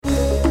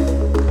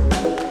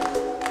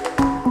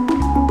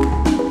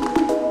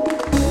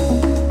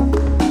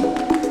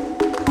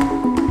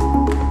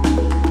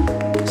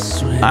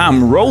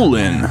I'm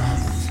rolling.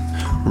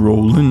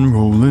 Rolling,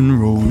 rolling,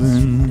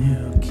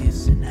 rolling.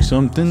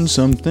 Something,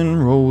 something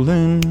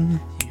rolling.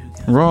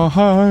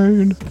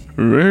 Rawhide.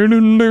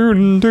 Ooh,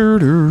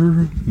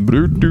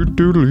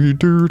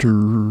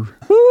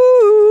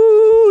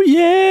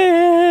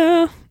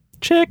 yeah.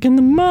 Checking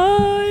the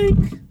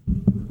mic.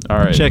 All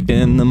right.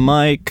 Checking the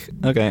mic.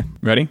 Okay.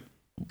 Ready?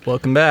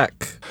 Welcome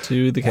back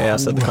to the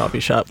Chaos at the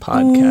Coffee Shop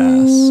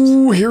podcast.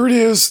 Ooh, here it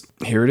is.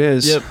 Here it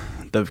is. Yep.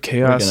 The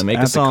Chaos gonna make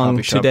at a song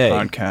the Coffee Shop today.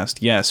 podcast.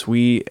 Yes,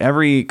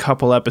 every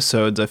couple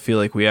episodes, I feel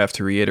like we have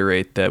to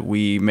reiterate that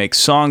we make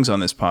songs on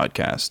this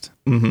podcast.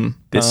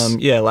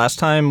 Mm-hmm. Last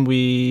time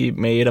we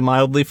made a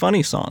mildly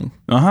funny song.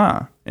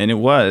 And it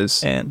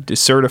was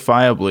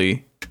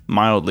certifiably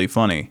mildly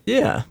funny.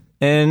 Yeah.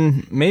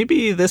 And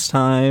maybe this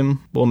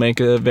time we'll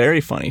make a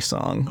very funny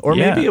song. Or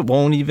maybe it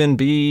won't even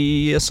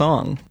be a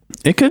song.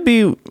 It could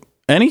be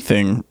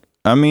anything.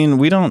 I mean,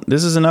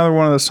 this is another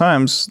one of those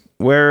times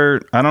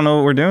where I don't know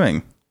what we're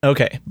doing.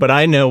 Okay, but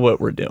I know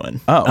what we're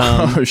doing.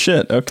 Oh,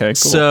 shit. Okay, cool.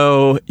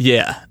 So,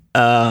 yeah.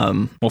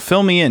 Well,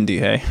 fill me in,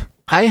 D-Hay.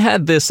 I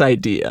had this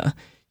idea.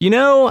 You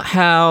know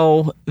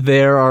how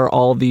there are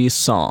all these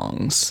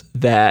songs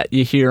that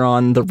you hear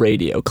on the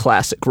radio,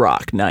 classic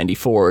rock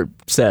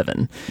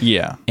 94.7.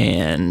 Yeah.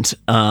 And,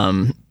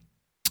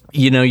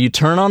 you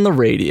turn on the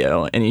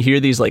radio and you hear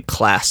these like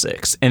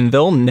classics and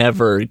they'll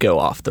never go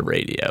off the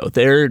radio.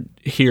 They're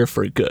here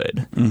for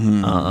good.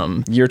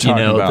 Mm-hmm. You're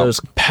talking about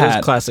those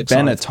classic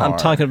Benatar. songs. I'm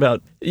talking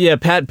about,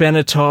 Pat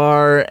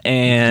Benatar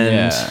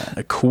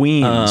and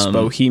Queen's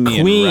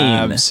Bohemian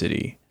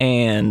Rhapsody.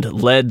 And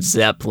Led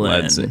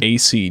Zeppelin.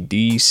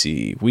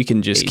 AC/DC. We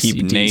can just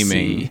keep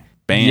naming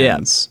bands. Yeah.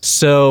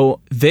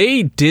 So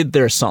they did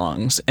their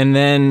songs and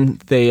then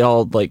they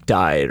all like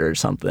died or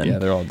something. Yeah,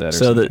 they're all dead.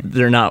 So that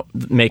they're not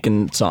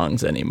making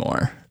songs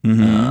anymore.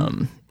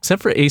 Mm-hmm.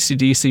 Except for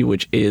AC/DC,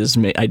 which is,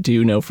 I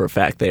do know for a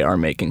fact they are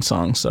making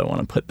songs, so I want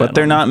to put that. But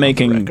they're not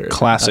making the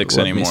classics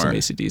anymore.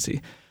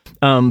 AC/DC.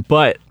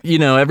 But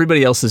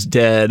everybody else is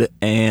dead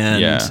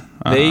and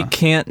they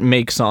can't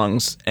make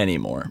songs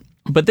anymore.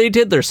 But they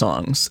did their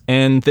songs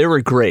and they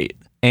were great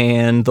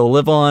and they'll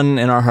live on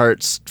in our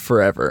hearts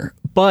forever.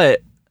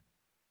 But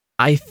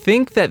I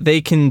think that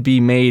they can be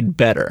made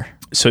better.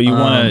 So you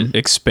want to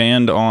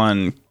expand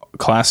on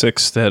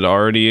classics that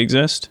already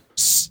exist?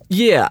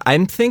 Yeah,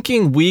 I'm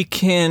thinking we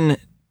can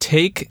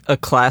take a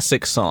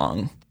classic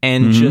song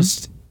and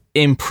just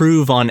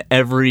improve on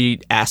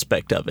every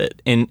aspect of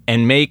it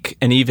and make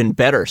an even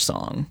better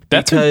song.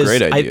 That's a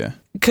great idea.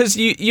 Because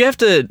you have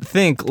to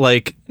think,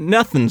 like,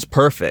 nothing's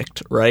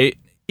perfect, right?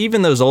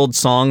 Even those old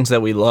songs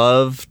that we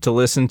love to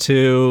listen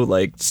to,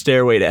 like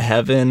Stairway to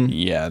Heaven.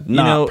 Yeah,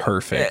 not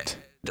perfect.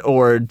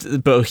 Or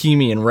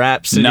Bohemian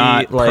Rhapsody.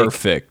 Not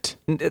perfect.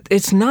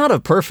 It's not a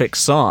perfect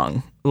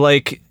song.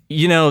 Like,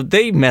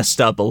 they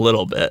messed up a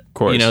little bit. Of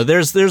course.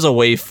 There's a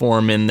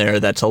waveform in there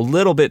that's a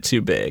little bit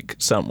too big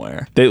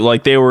somewhere. They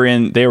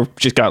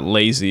just got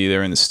lazy. They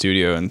were in the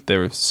studio and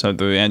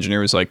the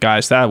engineer was like,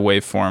 guys, that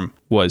waveform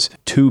was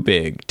too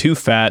big, too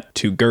fat,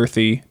 too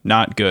girthy,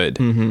 not good.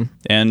 Mm-hmm.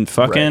 And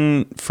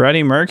fucking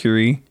Freddie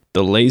Mercury,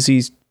 the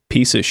lazy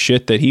piece of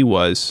shit that he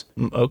was,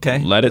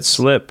 let it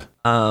slip.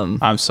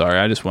 I'm sorry,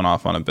 I just went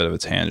off on a bit of a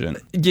tangent.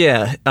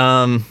 Yeah.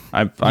 I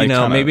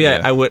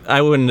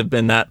wouldn't have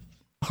been that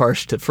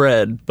harsh to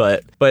Fred,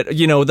 but what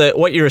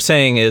you were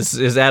saying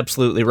is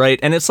absolutely right.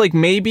 And it's like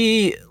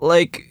maybe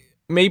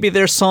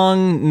their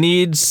song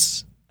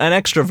needs an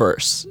extra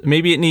verse.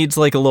 Maybe it needs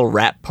like a little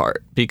rap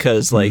part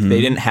because they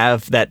didn't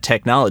have that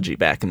technology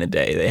back in the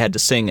day. They had to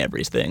sing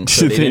everything.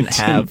 So they didn't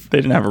have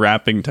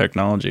rapping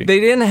technology. They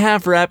didn't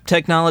have rap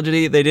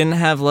technology. They didn't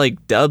have like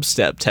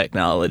dubstep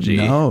technology.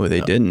 No,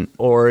 they didn't.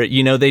 Or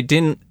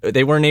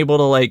they weren't able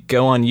to like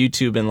go on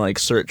YouTube and like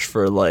search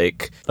for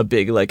like a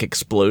big like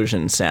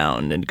explosion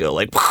sound and go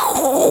like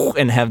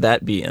and have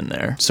that be in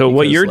there. So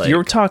what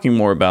you're talking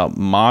more about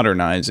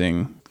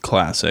modernizing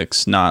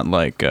classics, not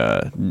like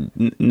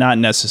not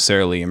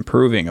necessarily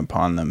improving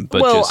upon them,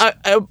 but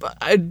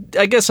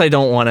I guess I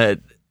don't want to,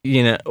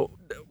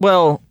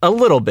 a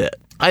little bit.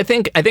 I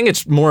think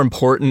it's more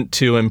important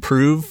to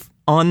improve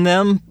on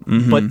them,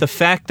 but the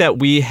fact that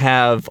we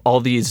have all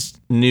these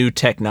new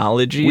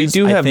technologies, we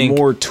do have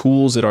more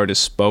tools at our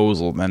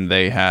disposal than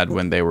they had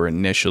when they were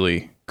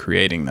initially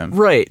creating them.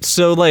 Right.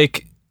 So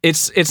like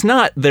it's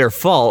not their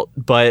fault,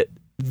 but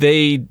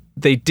they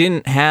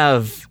didn't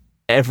have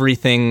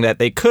everything that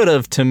they could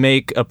have to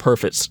make a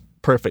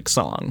perfect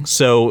song.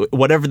 So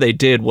whatever they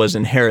did was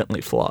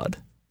inherently flawed.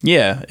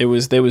 Yeah, they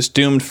was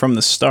doomed from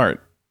the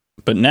start.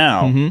 But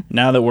now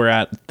that we're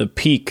at the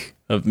peak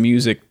of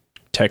music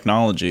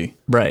technology,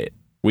 right,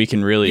 we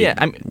can really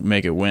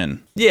make it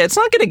win. Yeah, it's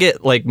not going to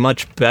get like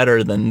much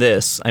better than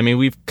this. I mean,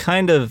 we've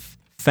kind of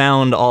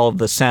found all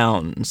the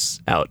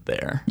sounds out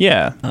there.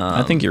 Yeah,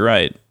 I think you're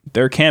right.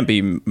 There can't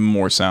be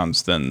more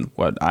sounds than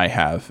what I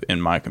have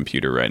in my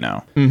computer right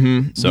now.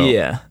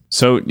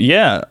 So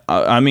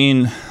I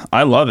mean,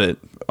 I love it,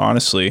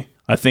 honestly.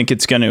 I think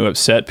it's going to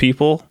upset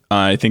people.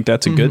 I think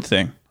that's a good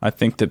thing. I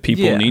think that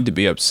people need to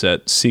be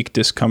upset, seek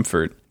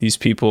discomfort. These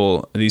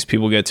people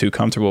get too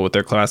comfortable with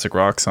their classic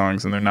rock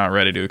songs, and they're not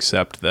ready to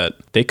accept that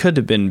they could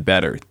have been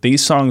better.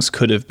 These songs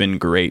could have been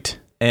great.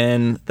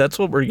 And that's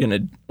what we're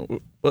gonna.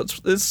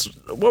 It's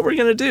what we're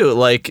gonna do.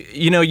 Like,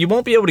 you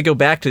won't be able to go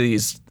back to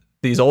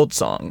these old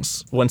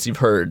songs once you've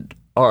heard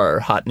our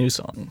hot new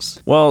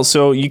songs. Well,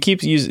 so you keep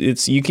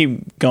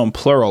going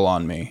plural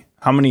on me.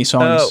 How many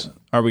songs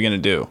are we gonna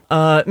do?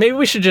 Maybe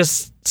we should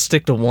just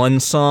stick to one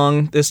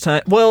song this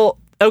time. Well,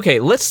 okay,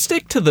 let's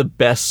stick to the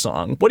best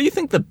song. What do you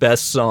think the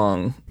best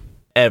song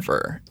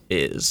ever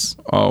is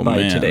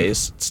by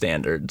today's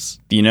standards?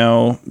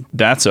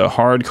 That's a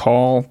hard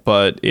call,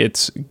 but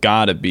it's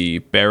gotta be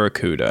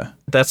Barracuda.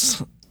 That's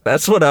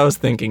what I was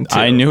thinking too.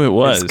 I knew it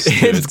was.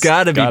 It's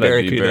gotta be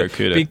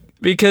Barracuda.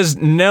 Because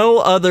no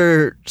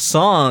other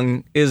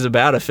song is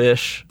about a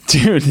fish.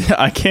 Dude,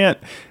 I can't.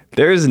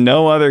 There's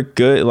no other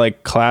good,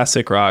 like,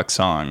 classic rock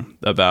song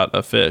about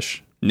a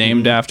fish.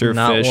 Named after a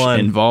fish,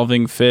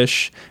 involving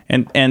fish.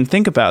 And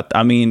think about,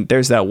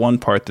 there's that one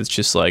part that's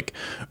just like,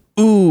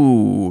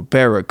 ooh,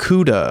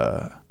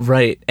 Barracuda.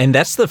 Right. And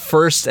that's the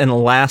first and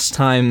last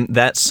time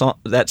that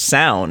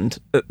sound,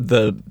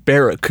 the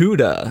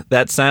Barracuda,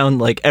 that sound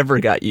like ever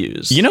got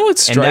used. You know what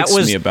strikes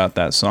me about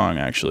that song,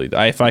 actually?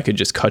 If I could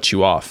just cut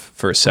you off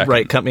for a second.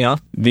 Right, cut me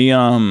off.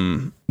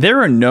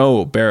 There are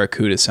no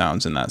Barracuda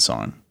sounds in that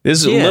song. This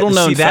is a little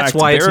known fact.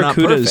 Why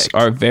Barracudas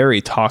are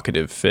very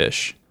talkative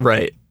fish.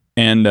 Right.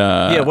 And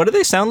what do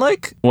they sound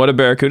like? What do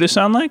barracuda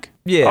sound like?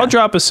 Yeah, I'll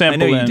drop a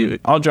sample. I know you do.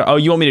 Oh,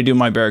 you want me to do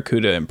my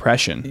barracuda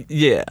impression?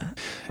 Yeah,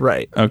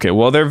 right. Okay,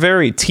 well, they're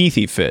very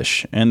teethy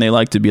fish, and they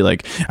like to be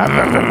like,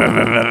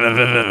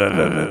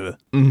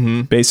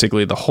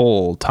 basically the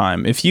whole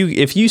time. If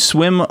you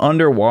swim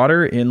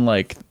underwater in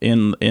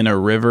a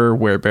river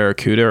where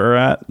barracuda are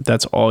at,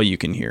 that's all you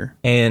can hear.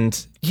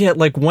 And yeah,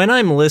 like when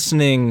I'm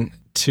listening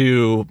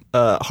to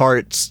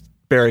Heart's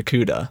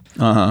Barracuda,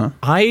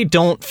 I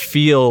don't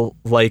feel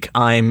like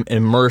I'm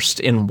immersed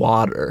in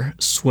water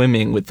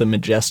swimming with the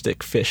majestic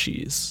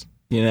fishies,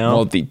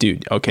 Well,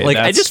 dude, okay. Like,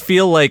 I just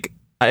feel like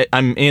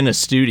I'm in a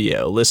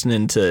studio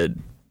listening to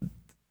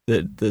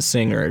the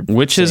singer,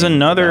 which is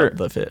another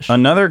the fish.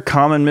 Another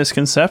common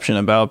misconception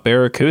about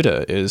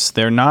barracuda is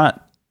they're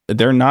not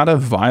a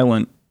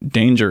violent,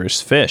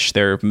 dangerous fish.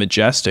 They're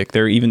majestic.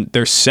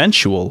 They're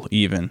sensual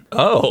even.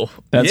 Oh,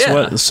 that's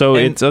what. So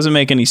it doesn't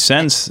make any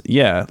sense.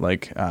 Yeah,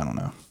 like, I don't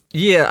know.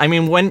 Yeah, I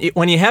mean, when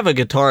you have a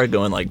guitar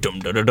going like dum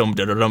dum dum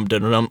dum dum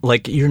dum,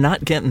 like, you're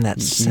not getting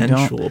that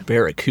sensual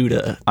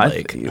barracuda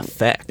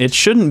effect. It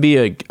shouldn't be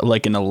an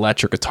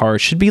electric guitar. It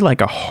should be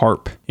like a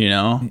harp.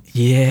 Yeah,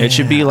 it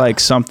should be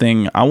like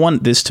something. I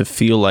want this to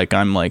feel like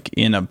I'm like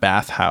in a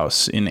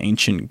bathhouse in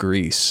ancient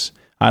Greece.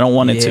 I don't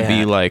want it to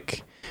be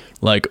like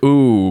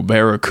ooh,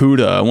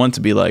 barracuda. I want it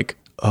to be like,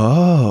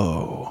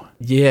 oh.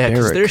 Yeah,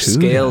 because their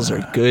scales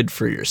are good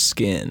for your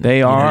skin.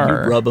 They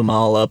are. You rub them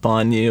all up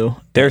on you.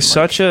 They're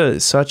such a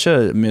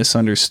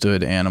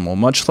misunderstood animal,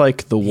 much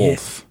like the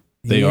wolf.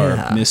 They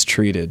are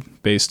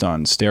mistreated based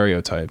on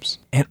stereotypes.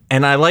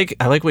 And I like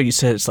what you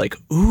said. It's like,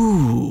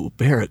 ooh,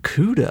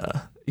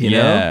 barracuda. You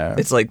know?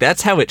 It's like,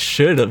 that's how it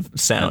should have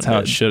sounded. That's how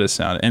it should have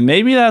sounded. And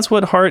maybe that's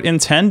what Heart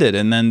intended.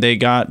 And then they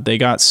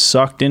got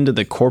sucked into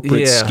the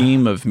corporate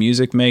scheme of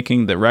music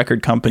making. The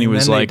record company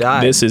was like,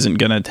 this isn't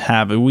going to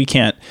have it.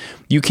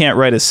 You can't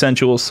write a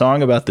sensual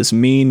song about this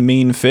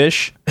mean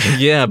fish.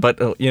 Yeah, but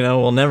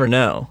we'll never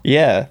know.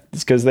 Yeah,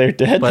 it's because they're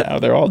dead now.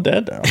 They're all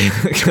dead now.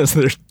 Because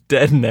they're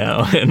dead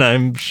now, and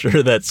I'm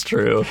sure that's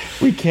true.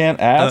 We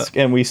can't ask,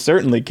 and we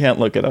certainly can't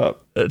look it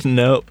up.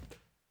 Nope.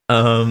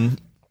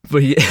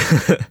 But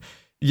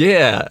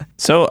yeah.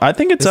 So I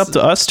think it's up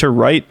to us to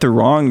right the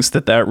wrongs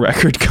that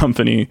record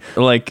company,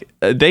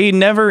 they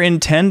never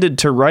intended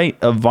to write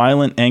a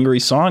violent, angry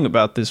song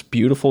about this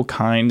beautiful,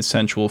 kind,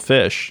 sensual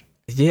fish.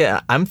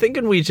 Yeah, I'm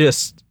thinking we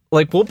just,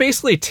 we'll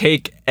basically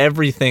take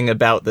everything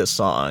about this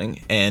song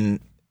and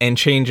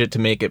change it to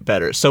make it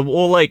better. So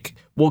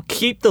we'll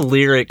keep the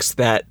lyrics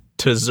that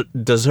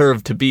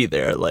deserve to be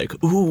there,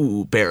 like,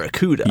 ooh,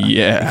 barracuda.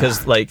 Yeah.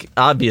 Because,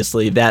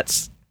 obviously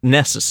that's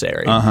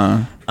necessary.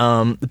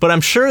 But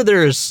I'm sure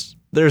there's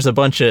a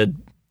bunch of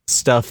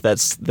stuff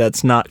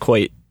that's not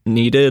quite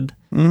needed.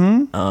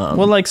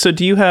 So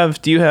do you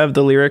have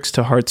the lyrics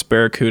to Heart's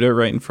Barracuda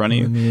right in front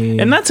of you?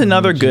 And that's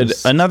another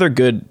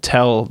good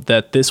tell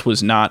that this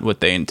was not what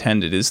they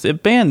intended. Is the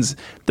band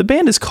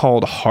is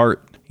called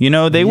Heart.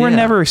 They were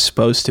never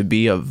supposed to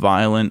be a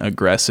violent,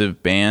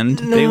 aggressive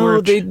band. No,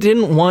 they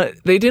didn't want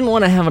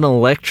to have an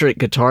electric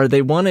guitar.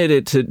 They wanted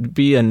it to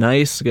be a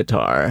nice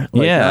guitar.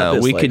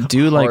 We could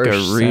do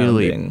a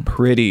really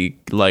pretty,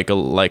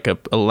 a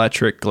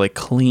electric,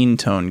 clean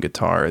tone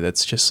guitar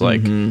that's just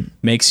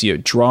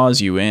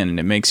draws you in,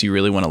 and it makes you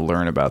really want to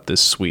learn about this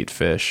sweet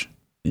fish.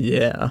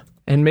 Yeah,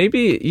 and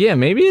maybe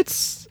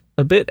it's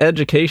a bit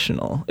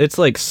educational. It's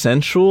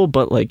sensual,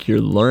 but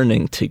you're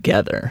learning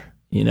together.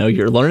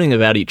 You're learning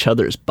about each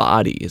other's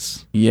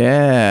bodies.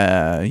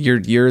 Yeah,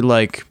 you're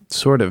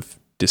sort of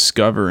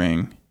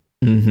discovering.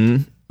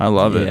 Mm-hmm. I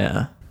love it.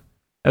 Yeah.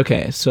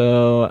 Okay,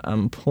 so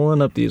I'm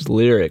pulling up these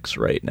lyrics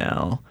right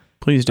now.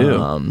 Please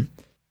do.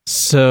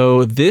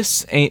 So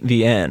this ain't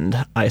the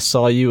end. I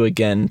saw you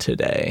again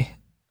today.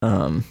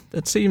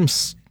 That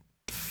seems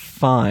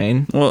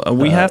fine. Well,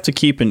 we have to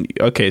keep in.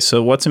 Okay,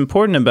 so what's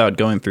important about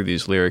going through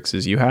these lyrics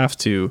is you have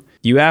to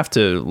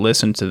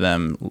listen to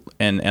them,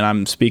 and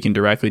I'm speaking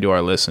directly to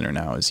our listener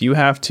now. Is you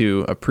have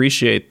to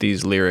appreciate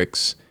these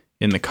lyrics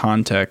in the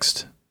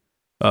context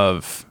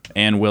of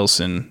Ann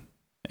Wilson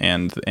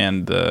and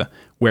the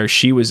where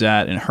she was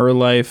at in her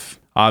life.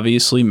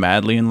 Obviously,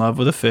 madly in love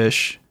with a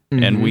fish.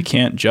 And we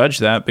can't judge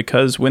that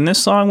because when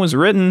this song was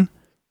written,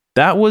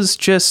 that was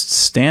just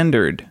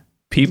standard.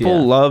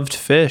 People loved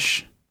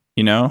fish,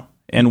 you know?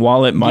 And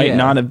while it might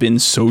not have been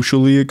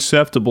socially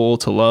acceptable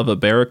to love a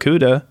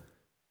barracuda,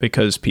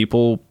 because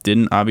people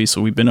didn't,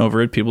 obviously, we've been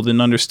over it, people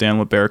didn't understand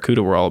what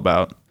barracuda were all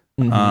about.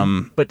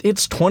 But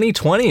it's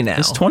 2020 now.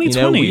 It's 2020.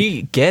 You know,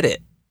 we get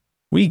it.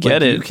 We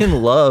get it. You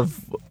can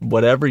love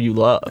whatever you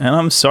love. And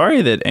I'm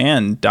sorry that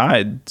Anne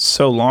died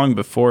so long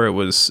before it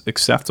was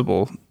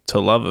acceptable to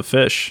love a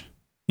fish,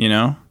 you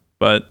know?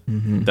 But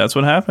that's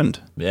what happened.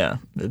 Yeah,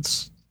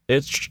 it's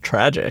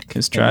tragic.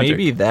 It's tragic. And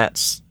maybe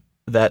that's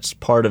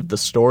part of the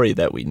story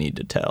that we need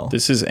to tell.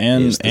 This is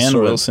Ann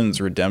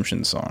Wilson's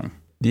redemption song.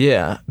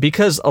 Yeah,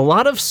 because a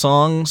lot of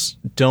songs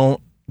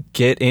don't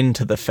get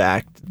into the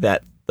fact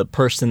that the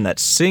person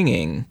that's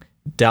singing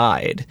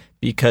died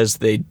because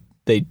they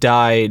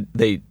died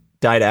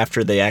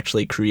after they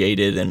actually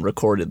created and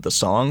recorded the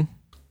song.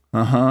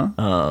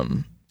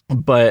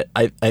 But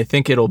I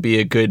think it'll be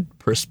a good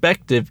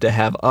perspective to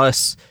have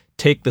us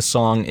take the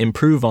song,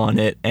 improve on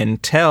it,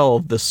 and tell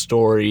the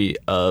story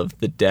of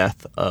the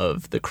death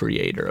of the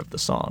creator of the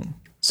song.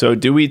 So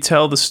do we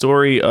tell the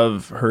story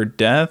of her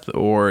death,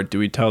 or do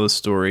we tell the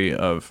story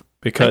of...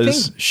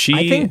 Because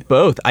I think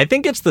both. I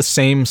think it's the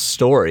same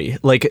story.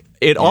 Like,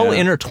 it all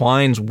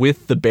intertwines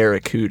with the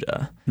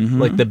barracuda.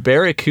 Like, the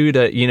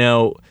barracuda, you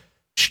know...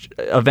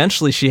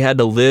 Eventually, she had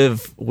to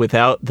live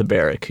without the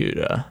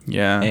barracuda.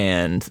 Yeah.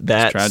 And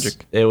that's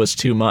tragic. It was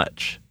too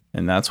much.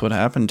 And that's what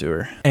happened to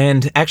her.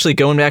 And actually,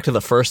 going back to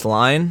the first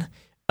line,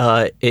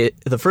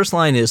 the first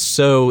line is,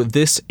 "So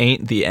this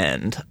ain't the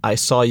end. I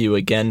saw you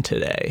again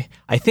today."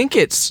 I think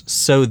it's,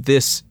 "So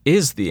this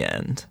is the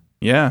end."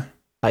 Yeah.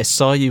 I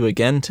saw you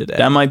again today.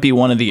 That might be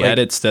one of the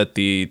edits that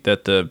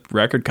the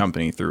record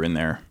company threw in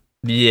there.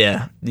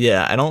 Yeah.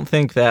 Yeah. I don't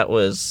think that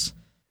was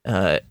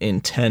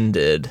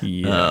intended.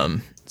 Yeah.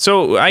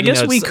 So I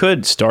guess we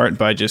could start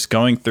by just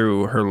going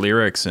through her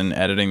lyrics and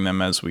editing them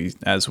as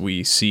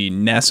we see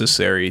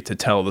necessary to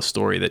tell the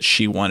story that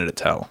she wanted to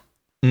tell.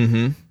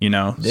 You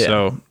know,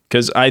 so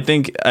because I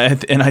think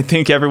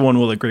everyone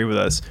will agree with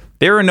us.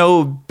 There are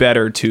no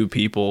better two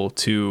people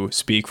to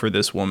speak for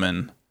this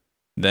woman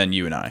than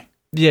you and I.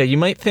 Yeah, you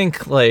might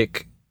think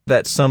like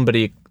that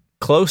somebody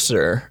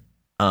closer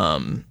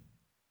to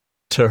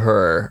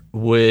her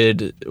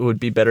would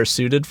be better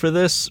suited for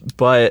this,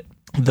 but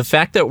the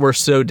fact that we're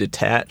so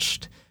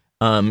detached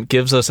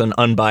gives us an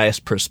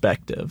unbiased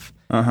perspective.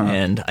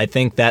 And I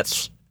think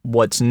that's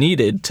what's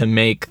needed to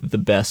make the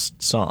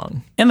best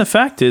song. And the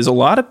fact is, a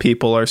lot of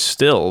people are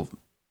still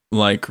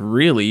like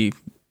really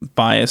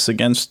biased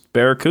against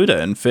barracuda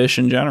and fish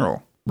in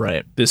general.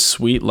 Right. This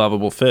sweet,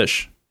 lovable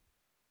fish.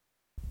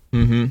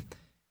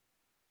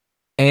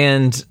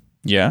 And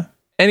yeah.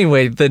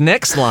 Anyway, the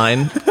next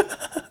line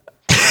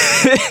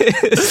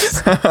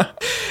is,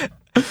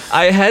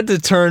 I had to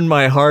turn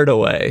my heart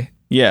away.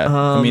 Yeah.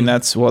 I mean,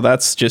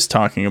 that's just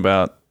talking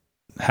about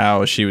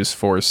how she was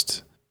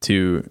forced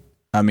to,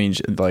 I mean,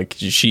 like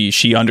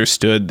she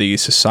understood the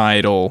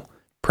societal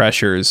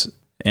pressures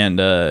and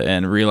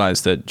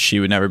realized that she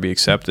would never be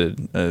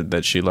accepted,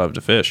 that she loved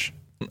to fish.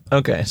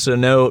 Okay. So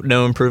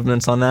no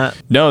improvements on that?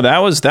 No, that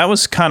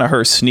was kind of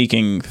her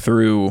sneaking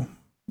through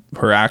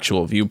her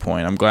actual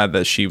viewpoint. I'm glad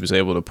that she was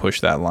able to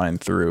push that line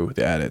through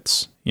the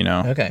edits, you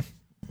know? Okay.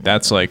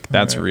 That's right.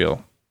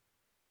 Real.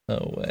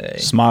 No way.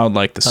 Smiled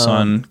like the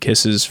sun,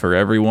 kisses for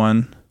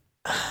everyone.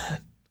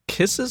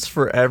 Kisses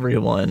for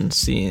everyone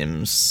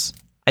seems...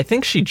 I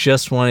think she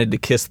just wanted to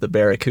kiss the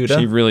barracuda.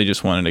 She really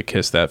just wanted to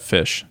kiss that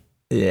fish.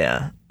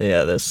 Yeah,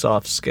 those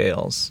soft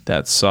scales.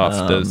 That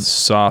the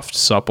soft,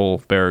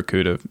 supple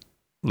barracuda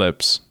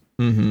lips.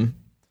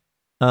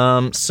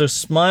 So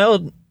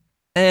smiled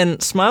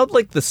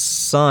like the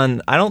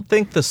sun. I don't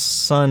think the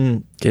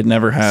sun... It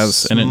never has,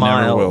 smiles. And it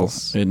never will.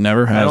 It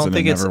never has, I don't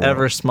think it's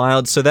ever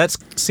smiled, so that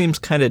seems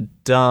kind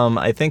of dumb.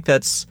 I think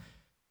that's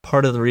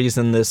part of the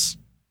reason this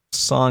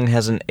song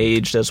hasn't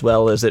aged as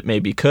well as it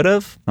maybe could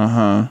have.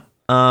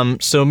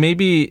 So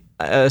maybe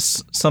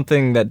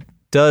something that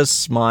does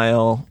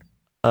smile,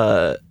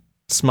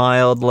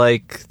 smiled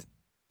like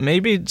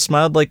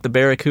the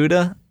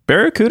barracuda.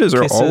 Barracudas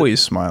are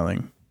always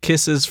smiling.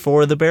 Kisses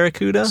for the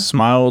barracuda.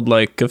 Smiled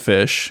like a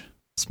fish.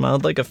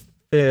 Smiled like a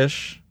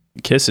fish.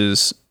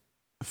 Kisses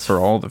for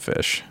all the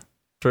fish.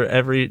 For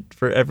every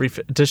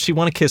does she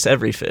want to kiss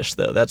every fish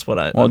though? That's what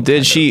I. Well,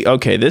 did she?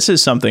 Okay, this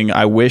is something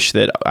I wish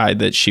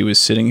that she was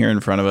sitting here in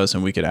front of us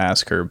and we could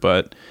ask her.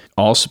 But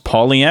also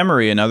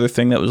polyamory, another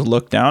thing that was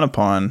looked down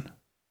upon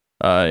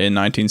in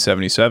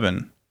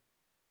 1977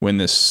 when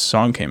this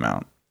song came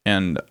out,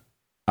 and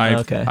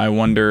I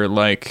wonder,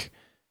 like,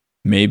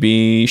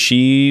 maybe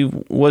she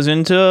was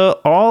into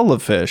all the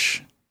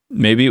fish.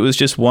 Maybe it was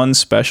just one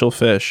special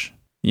fish.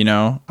 You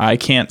know, I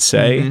can't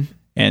say. Mm-hmm.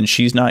 And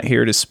she's not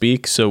here to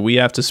speak, so we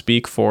have to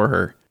speak for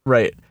her.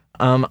 Right.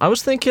 I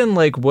was thinking,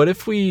 like, what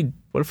if we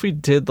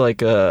did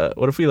like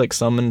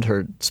summoned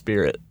her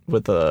spirit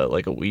with a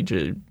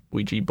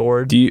Ouija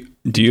board? Do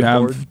you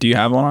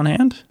have one on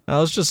hand?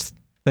 I was just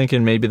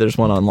thinking maybe there's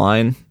one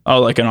online.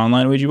 Oh, like an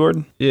online Ouija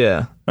board?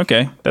 Yeah.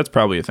 Okay, that's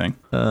probably a thing.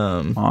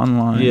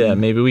 Online. Yeah,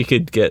 maybe we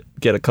could get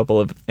a couple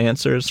of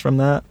answers from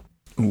that.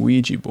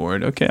 Ouija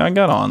board. Okay, I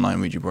got an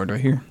online Ouija board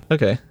right here.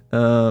 Okay.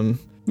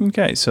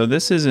 Okay, so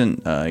this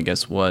isn't, I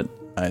guess, what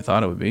I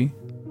thought it would be.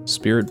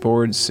 Spirit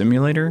board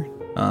simulator?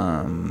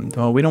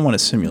 Well, we don't want a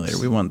simulator.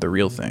 We want the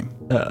real thing.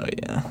 Oh,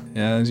 yeah.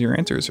 Yeah, as your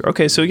answers.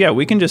 Okay, so yeah,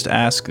 we can just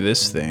ask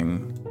this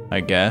thing, I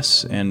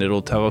guess, and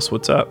it'll tell us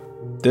what's up.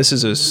 This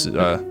is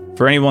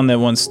for anyone that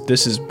wants,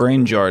 this is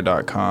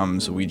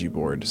brainjar.com's Ouija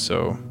board,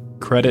 so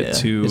credit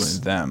to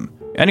them.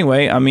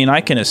 Anyway, I mean,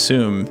 I can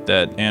assume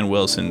that Ann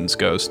Wilson's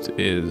ghost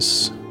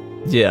is...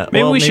 Yeah,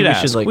 maybe we should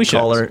ask. We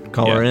should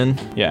call her in.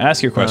 Yeah,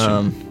 ask your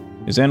question.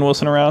 Is Ann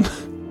Wilson around?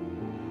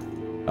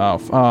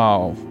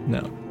 Oh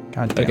no.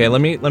 God damn. Okay, let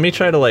me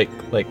try to like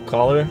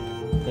call her.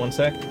 1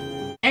 sec.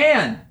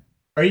 Ann,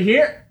 are you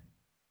here?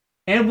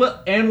 Ann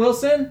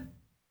Wilson?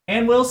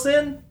 Ann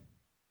Wilson?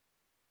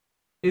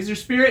 Is your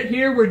spirit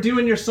here? We're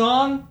doing your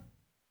song.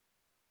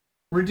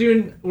 We're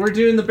doing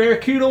the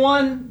Barracuda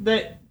one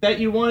that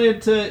you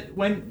wanted to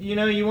when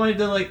you wanted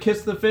to like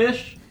kiss the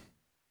fish.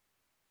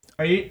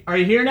 Are you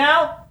here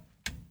now?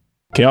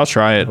 Okay, I'll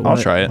try it. Why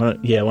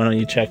don't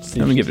you check?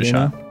 Let me give it a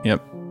shot. Now?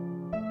 Yep.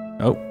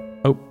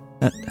 Oh,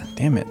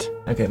 damn it.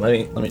 Okay, let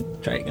me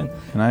try again.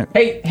 Can I?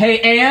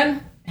 Hey,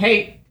 Ann.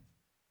 Hey,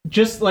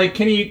 just like,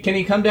 can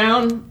you come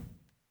down,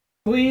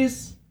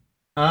 please?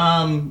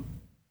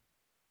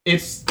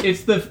 It's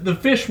the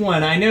fish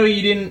one. I know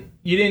you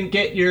didn't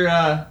get your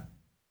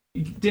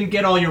you didn't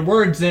get all your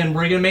words in.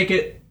 We're gonna make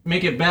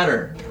it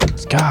better.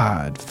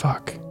 God,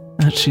 fuck.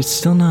 She's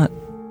still not.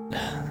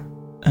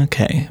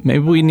 Okay, maybe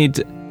we need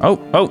to.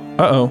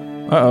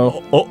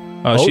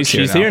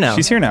 She's here now.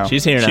 She's here now. She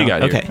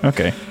got here.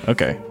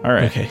 Okay. All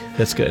right. Okay,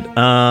 that's good.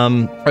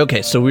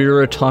 Okay, so we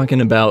were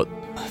talking about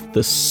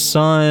the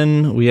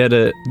sun. We had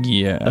a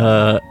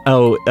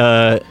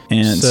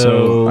and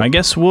so I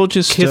guess we'll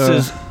just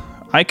kisses.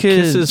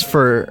 Kisses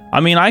for.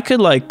 I mean, I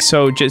could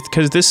just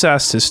because this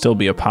has to still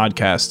be a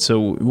podcast.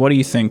 So what do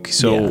you think?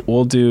 So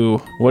we'll do.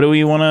 What are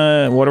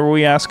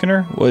we asking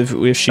her?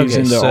 If she's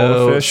into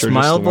all the fish or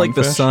smiled just the like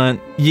the fish?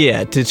 sun.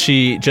 Yeah. Did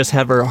she just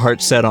have her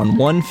heart set on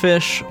one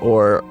fish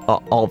or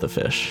all the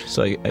fish?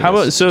 So how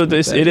about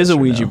this? It is a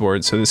Ouija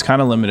board, so it's kind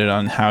of limited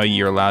on how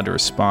you're allowed to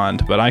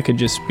respond. But I could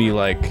just be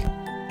like,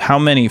 how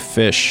many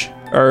fish?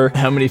 Or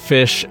how many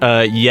fish?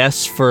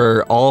 Yes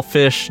for all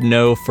fish,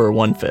 no for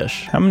one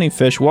fish. How many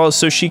fish? Well,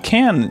 so she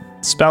can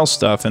spell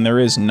stuff, and there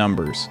is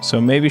numbers.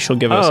 So maybe she'll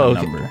give us a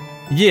number.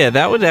 Yeah,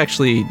 that would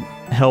actually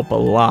help a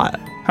lot.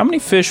 How many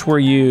fish were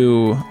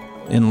you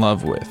in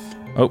love with?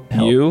 Oh,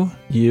 you.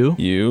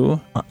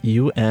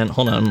 U-N.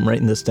 Hold on, I'm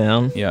writing this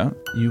down. Yeah.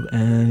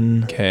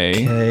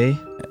 U-N-K.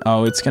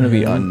 Oh, it's going to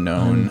be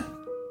unknown.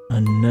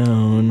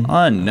 Unknown.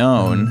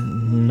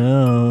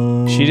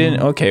 No. She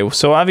didn't. Okay,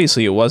 so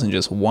obviously it wasn't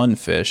just one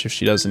fish if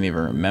she doesn't even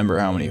remember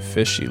how many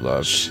fish she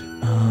loved.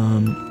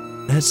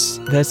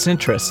 That's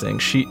interesting.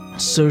 She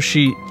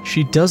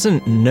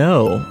doesn't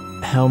know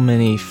how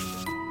many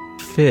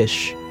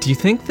fish. Do you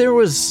think there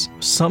was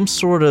some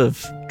sort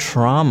of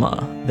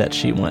trauma that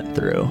she went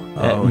through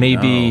that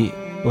maybe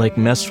like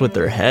messed with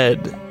her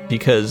head?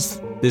 Because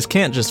this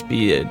can't just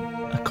be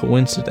a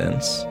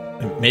coincidence.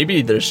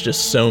 Maybe there's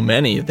just so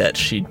many that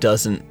she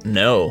doesn't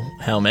know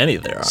how many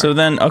there are. So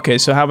then,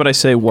 so how about I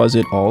say, was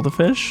it all the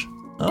fish?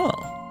 Oh,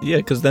 yeah,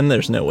 because then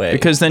there's no way.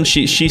 Because then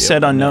she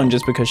said unknown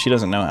just because she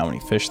doesn't know how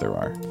many fish there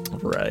are.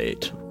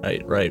 Right.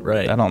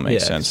 That all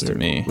makes sense to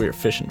me. We were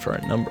fishing for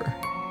a number.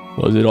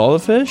 Was it all the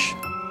fish?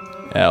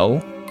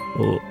 L.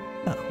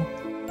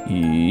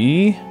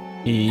 E.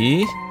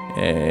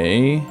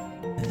 A.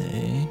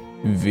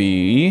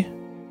 V.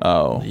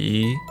 O.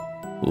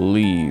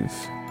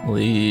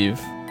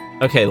 Leave.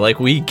 Okay, like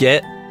we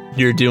get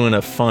you're doing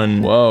a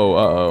fun.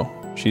 Whoa,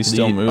 she's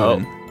still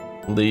moving.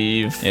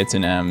 Leave. It's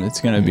an M. It's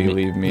gonna be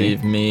leave me.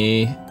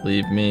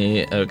 Leave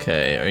me.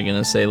 Okay, are you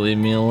gonna say leave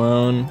me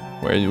alone?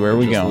 Where are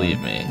we going? Leave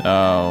me.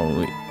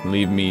 Oh,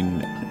 leave me.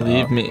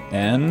 Leave me.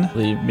 N.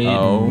 Leave me.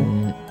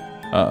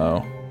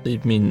 Oh.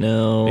 Leave me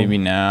no. Leave me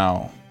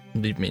now.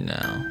 Leave me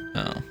now.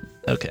 Oh.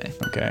 Okay.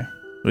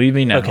 Leave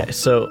me now. Okay,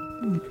 so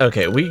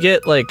we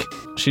get like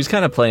she's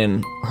kind of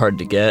playing hard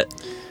to get.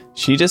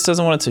 She just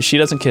doesn't want it to. She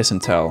doesn't kiss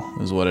and tell,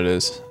 is what it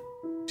is.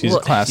 She's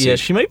classy. Yeah,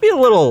 she might be a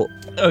little...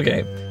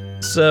 Okay,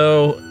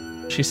 so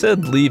she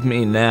said leave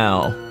me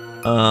now.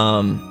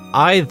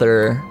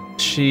 Either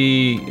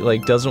she,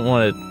 like, doesn't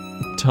want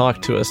to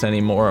talk to us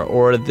anymore,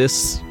 or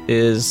this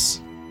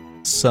is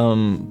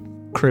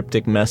some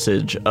cryptic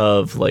message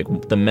of,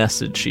 like, the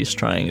message she's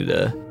trying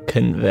to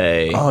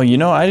convey. Oh,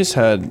 I just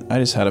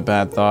had a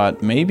bad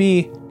thought.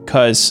 Maybe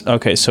because,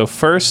 okay, so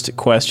first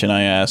question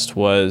I asked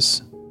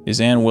was, is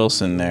Ann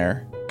Wilson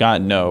there?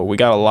 God, no. We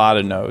got a lot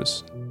of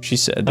no's. She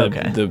said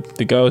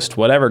the ghost,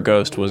 whatever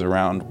ghost was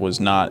around, was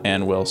not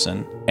Ann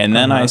Wilson. And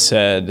then I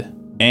said,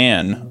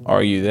 Ann,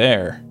 are you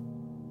there?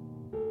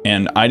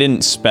 And I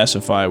didn't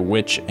specify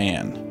which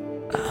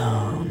Ann.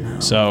 Oh, no.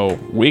 So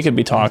we could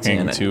be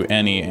talking to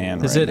any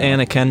Ann. Is it now.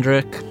 Anna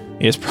Kendrick?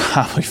 It's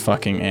probably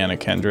fucking Anna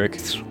Kendrick,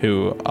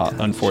 who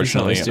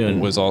unfortunately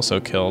was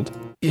also killed.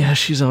 Yeah,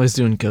 she's always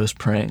doing ghost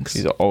pranks.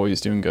 She's always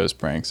doing ghost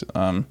pranks.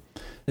 So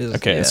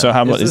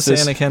how about is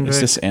this Anna Kendrick?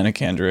 Is this Anna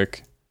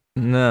Kendrick?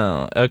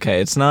 No.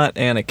 Okay, it's not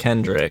Anna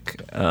Kendrick.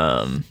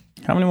 How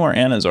many more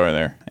Annas are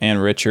there? Ann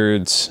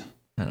Richards,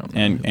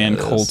 Ann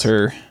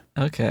Coulter,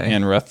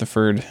 Ann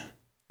Rutherford.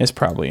 It's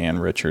probably Ann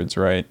Richards,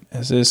 right?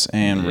 Is this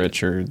Ann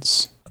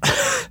Richards?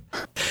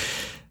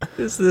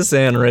 Is this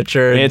Ann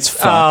Richards? It's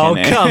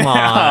fucking come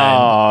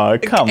on. Oh,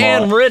 come on.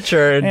 Ann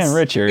Richards. Ann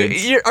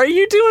Richards. Are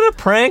you doing a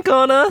prank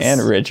on us? Ann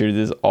Richards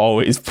is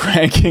always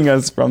pranking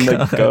us from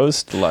the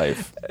ghost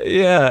life.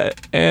 Yeah,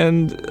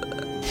 and,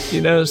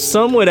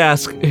 some would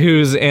ask,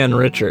 who's Ann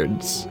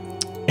Richards?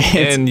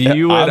 And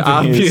you would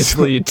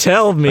obviously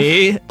tell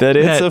me that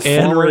it's a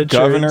former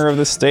governor of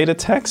the state of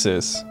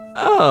Texas.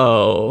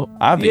 Oh,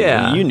 obviously,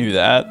 yeah. You knew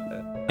that.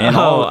 And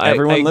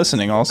everyone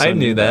listening also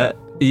knew that.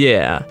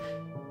 Yeah.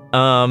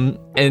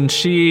 And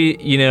she,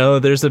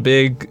 there's a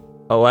big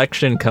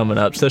election coming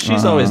up, so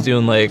she's always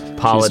doing like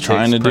politics. She's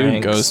trying to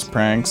pranks. do ghost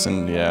pranks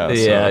and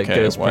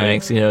ghost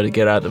pranks, to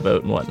get out the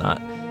vote and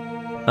whatnot.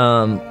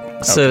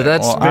 So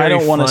that's very I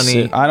don't want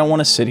funny. I don't want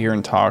to sit here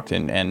and talk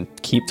and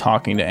keep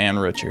talking to Ann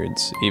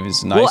Richards. It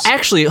was nice. Well,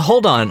 actually,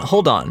 hold on.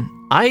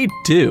 I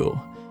do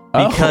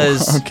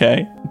because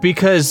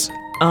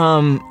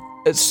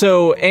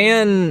so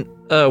Ann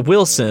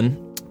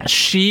Wilson,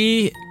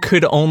 she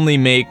could only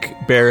make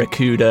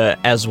Barracuda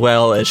as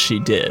well as she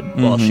did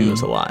while she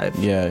was alive.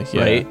 Yeah.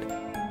 Right?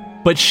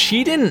 But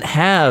she didn't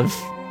have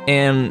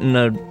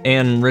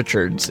Ann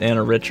Richards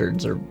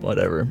or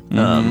whatever.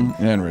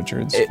 Ann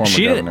Richards, former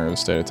governor of the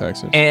state of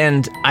Texas.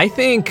 And I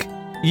think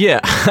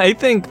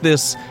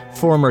this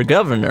former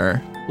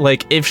governor,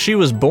 like, if she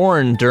was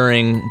born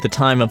during the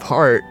time of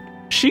Hart,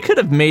 she could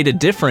have made a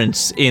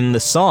difference in the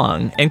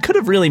song and could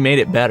have really made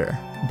it better.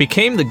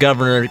 Became the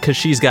governor because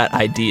she's got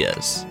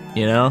ideas,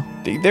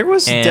 There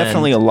was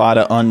definitely a lot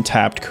of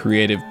untapped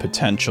creative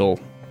potential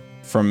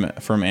from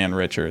Ann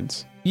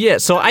Richards. Yeah,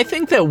 so I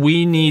think that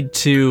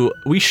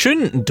we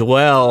shouldn't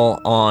dwell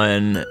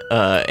on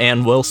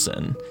Ann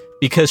Wilson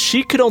because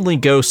she could only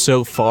go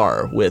so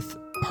far with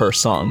her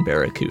song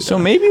Barracuda. So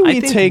maybe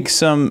we take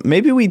some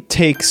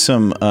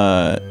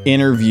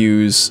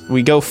interviews.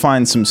 We go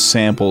find some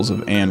samples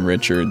of Ann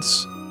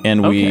Richards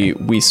and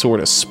we sort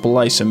of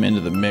splice them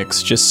into the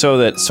mix just so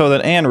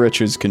that Ann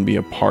Richards can be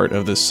a part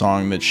of this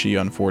song that she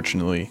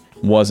unfortunately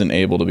wasn't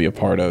able to be a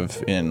part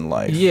of in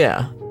life.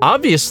 Yeah.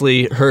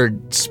 Obviously, her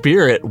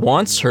spirit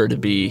wants her to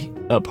be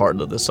a part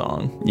of the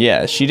song.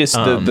 Yeah, she just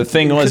the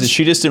thing was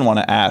she just didn't want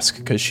to ask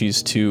because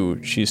she's too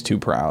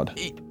proud.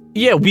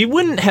 Yeah, we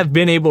wouldn't have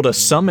been able to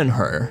summon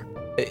her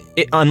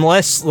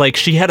unless like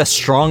she had a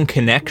strong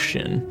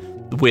connection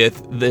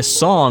with this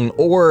song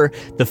or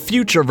the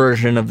future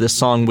version of this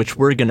song, which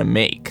we're gonna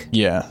make.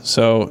 Yeah.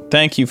 So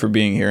thank you for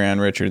being here,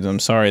 Ann Richards. I'm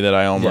sorry that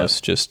I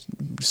almost just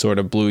sort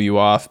of blew you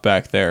off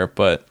back there,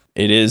 but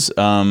it is.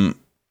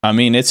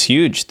 It's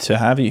huge to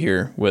have you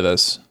here with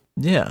us.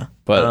 Yeah.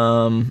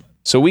 But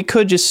so we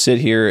could just sit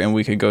here and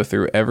we could go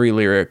through every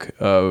lyric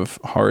of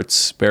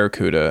Hart's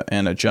Barracuda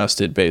and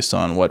adjust it based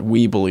on what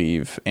we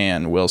believe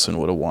Ann Wilson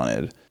would have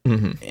wanted.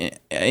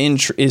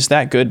 Mm-hmm. Is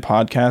that good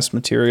podcast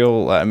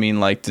material? I mean,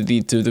 like, do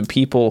the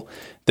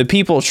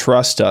people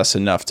trust us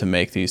enough to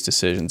make these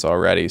decisions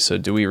already? So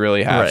do we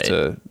really have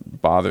to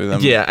bother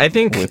them? Yeah, I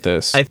think with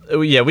this.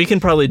 We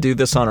can probably do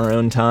this on our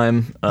own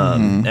time,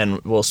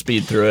 and we'll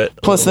speed through it.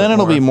 Plus, then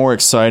it'll be more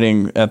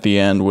exciting at the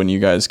end when you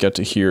guys get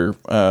to hear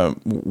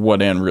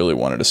what Ann really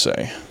wanted to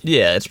say.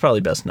 Yeah, it's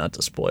probably best not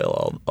to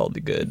spoil all the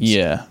goods.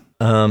 Yeah.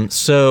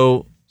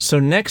 So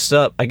next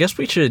up, I guess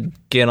we should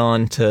get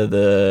on to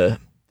the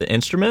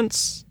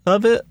instruments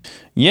of it.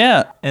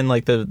 Yeah. And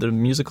like the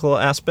musical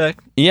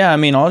aspect. Yeah, I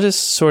mean, I'll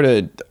just sort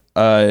of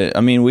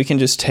we can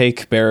just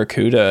take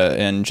Barracuda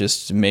and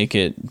just make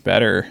it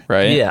better,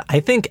 right? Yeah, I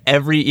think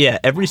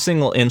every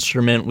single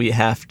instrument we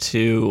have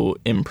to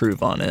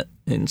improve on it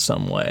in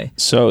some way.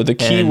 So the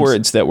key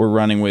words that we're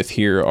running with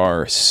here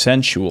are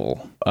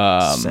sensual,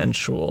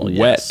 sensual, wet.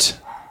 Yes.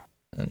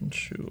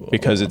 Sensual.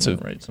 Because it's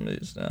write some of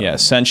these down. Yeah,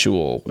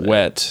 sensual,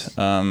 wet.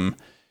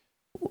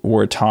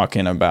 We're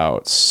talking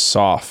about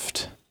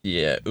soft,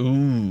 Yeah.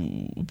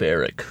 Ooh,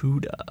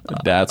 Barracuda.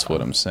 That's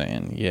what I'm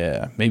saying.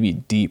 Yeah. Maybe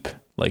deep.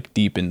 Like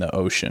deep in the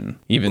ocean,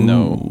 even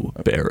though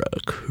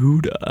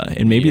Barracuda,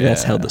 and maybe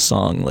that's how the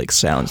song like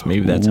sounds.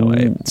 Maybe that's how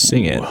I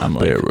sing it. I'm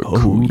like,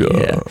 Barracuda, oh,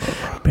 yeah.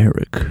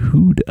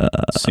 Barracuda.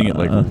 Sing it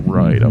like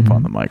right up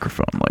on the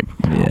microphone, like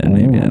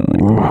maybe I like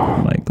the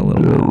mic a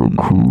little bit.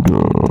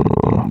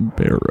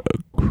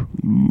 Barracuda,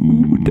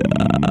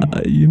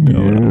 you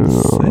know what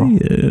I'm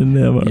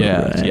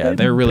saying? Yeah,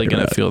 they're really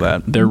gonna feel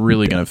that. They're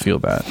really gonna feel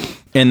that.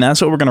 And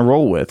that's what we're gonna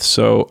roll with.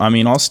 So, I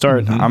mean, I'll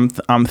start. I'm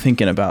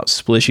thinking about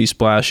splishy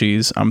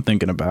splashies. I'm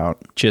thinking about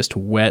just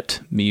wet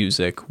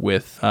music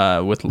with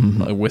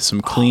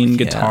some clean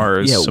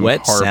guitars. Yeah, some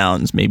wet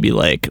sounds. Maybe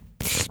like.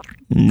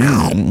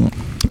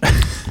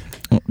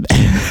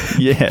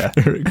 Yeah,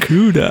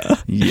 Barracuda.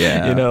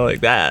 Yeah, you know,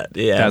 like that.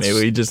 Yeah, maybe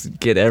we just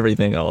get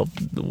everything all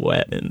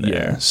wet in there.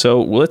 Yeah.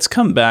 So let's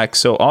come back.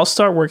 So I'll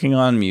start working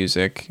on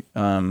music,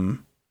 and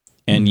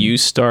you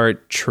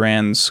start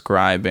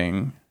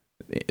transcribing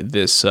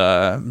this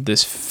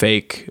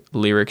fake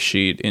lyric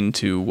sheet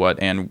into what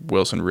Ann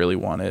Wilson really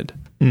wanted.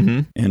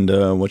 And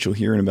what you'll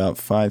hear in about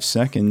 5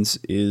 seconds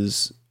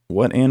is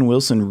what Ann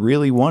Wilson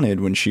really wanted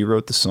when she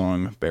wrote the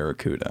song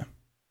Barracuda.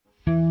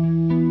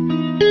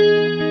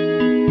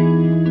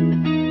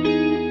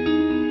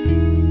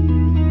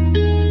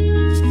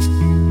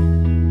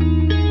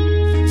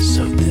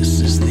 So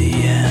this is the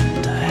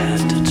end. I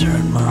had to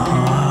turn my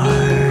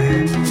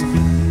heart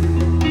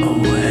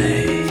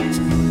away.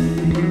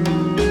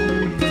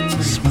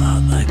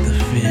 Smiled like the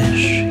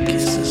fish,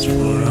 kisses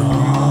for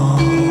all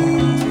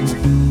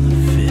the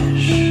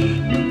fish.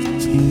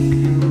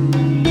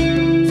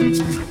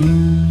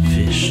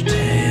 Fish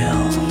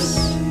tails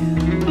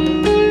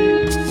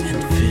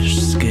and fish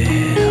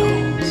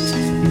scales.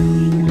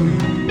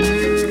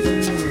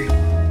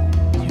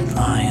 You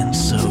lying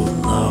so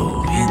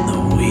low in the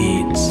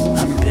weeds, I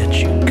bet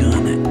you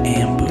gonna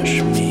ambush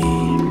me.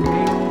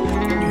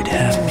 You'd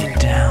have me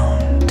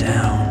down,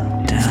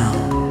 down,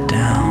 down,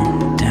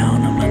 down,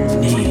 down on my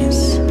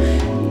knees.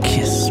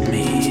 Kiss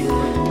me,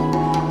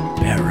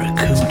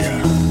 Barracuda,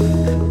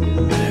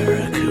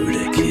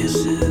 Barracuda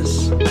kisses.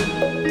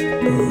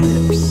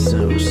 Lips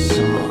so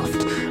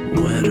soft,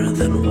 wetter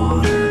than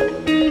water.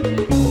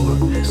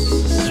 Orbis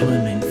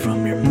swimming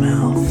from your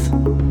mouth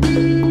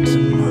to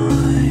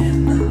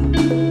mine.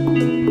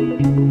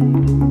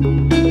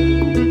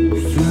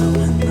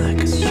 Flowing like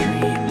a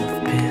stream of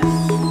piss,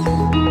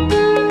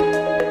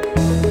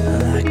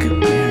 like a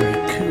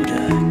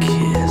barracuda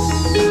kiss.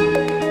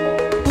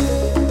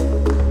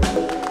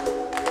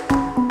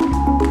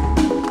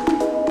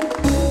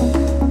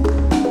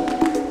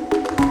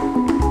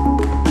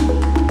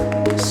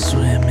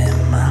 Swim in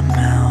my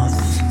mouth.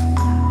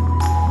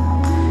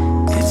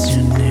 It's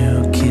your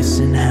new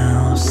kissing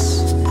house.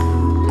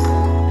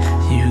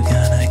 You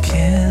gonna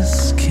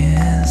kiss,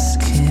 kiss,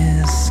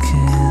 kiss,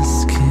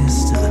 kiss, kiss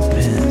to the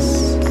piss.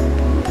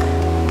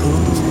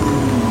 Ooh,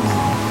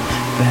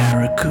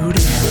 Barracuda,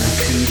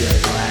 Barracuda,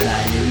 glad I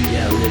knew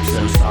ya. Lips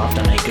so soft,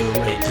 I may go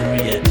right through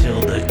ya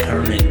till the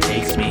current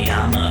takes me.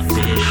 I'm a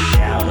fish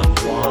out of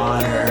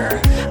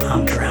water.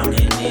 I'm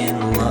drowning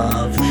in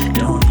love.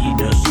 Don't need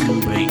no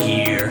scuba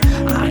gear.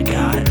 I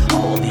got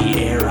all the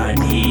air I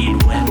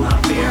need when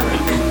my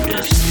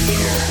barracuda's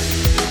here.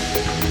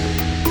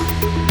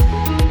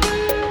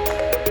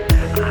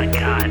 I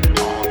got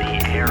all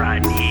the air I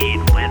need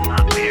when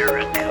my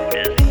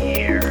barracuda's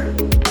here.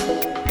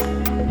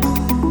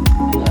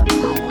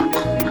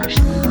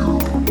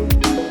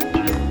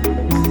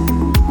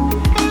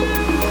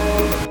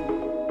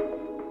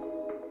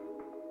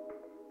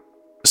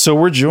 So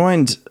we're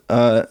joined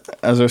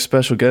as our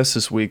special guest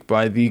this week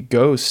by the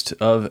ghost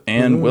of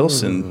Ann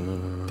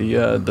Wilson,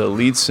 the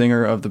lead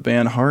singer of the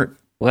band Heart.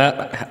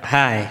 Well,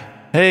 hi.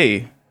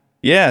 Hey,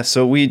 yeah.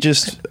 So we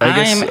just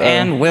I'm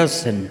Ann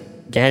Wilson,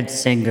 dead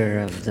singer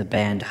of the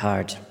band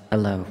Heart.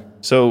 Hello.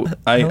 So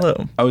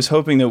Hello. I was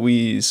hoping that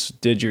we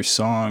did your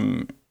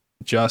song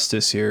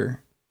justice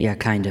here. Yeah,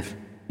 kind of.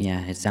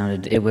 Yeah,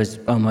 it was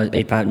almost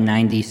about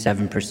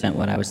 97%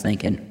 what I was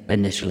thinking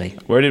initially.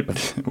 Where did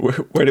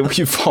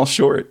we fall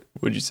short,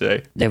 would you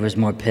say? There was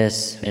more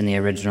piss in the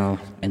original,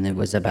 and it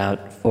was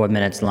about 4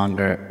 minutes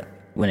longer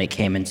when it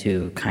came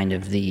into kind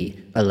of the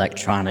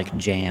electronic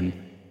jam.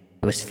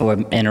 It was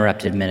 4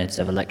 interrupted minutes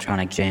of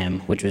electronic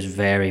jam, which was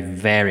very,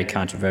 very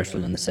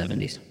controversial in the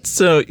 70s.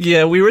 So,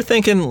 yeah, we were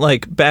thinking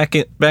like back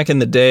in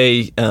the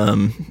day,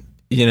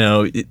 you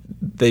know,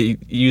 they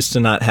used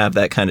to not have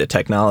that kind of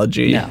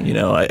technology, No. you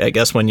know, I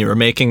guess when you were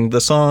making the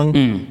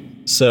song.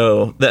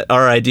 So that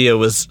our idea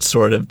was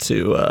sort of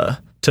to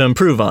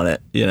improve on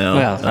it, you know.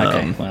 Well,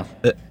 okay,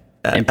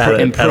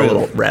 add a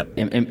little rep.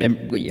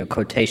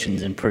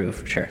 Quotations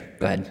improve, sure.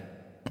 Go ahead.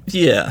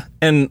 Yeah,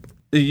 and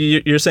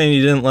you're saying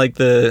you didn't like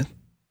the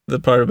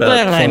part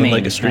about flowing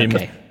like a stream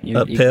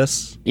of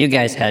piss? You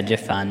guys had your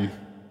fun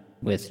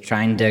with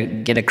trying to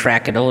get a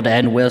crack at old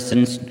Ann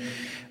Wilson's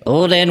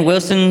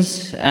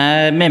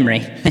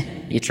memory.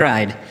 You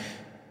tried.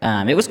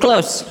 It was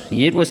close.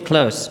 It was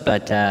close,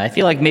 but I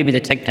feel like maybe the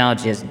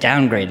technology has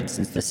downgraded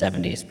since the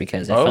 70s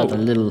because I felt a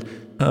little...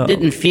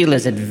 Didn't feel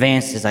as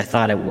advanced as I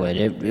thought it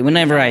would.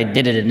 Whenever I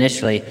did it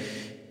initially,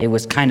 it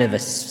was kind of a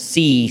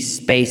sea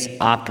space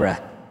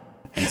opera.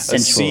 A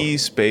sea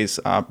space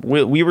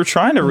opera. We were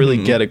trying to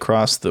really get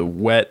across the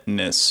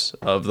wetness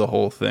of the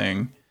whole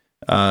thing.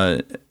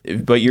 But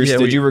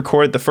did you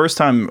record the first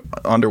time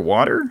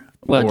underwater?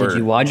 Well, did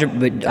you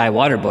I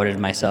waterboarded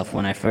myself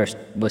when I first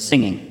was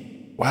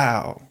singing.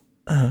 Wow.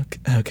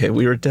 Okay,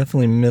 we were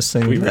definitely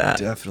missing that.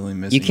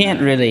 You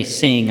can't really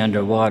sing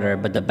underwater,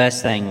 but the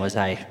best thing was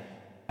I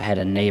had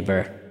a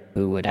neighbor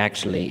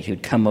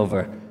who'd come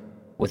over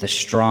with a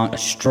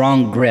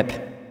strong grip.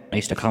 I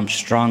used to call him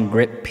Strong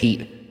Grip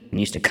Pete, and he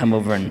used to come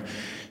over and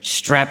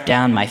strap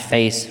down my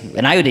face,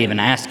 and I would even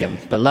ask him,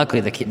 but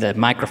luckily the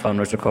microphone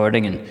was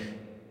recording, and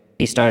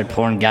he started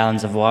pouring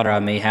gallons of water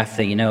on me half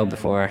thing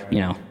before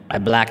I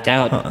blacked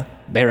out.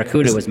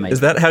 Barracuda was my...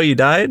 Is that how you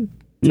died?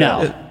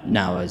 No, it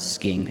was a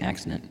skiing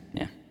accident.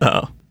 Yeah.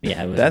 Oh.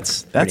 Yeah, it was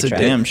that's a tragic.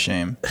 damn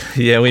shame.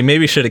 Yeah, we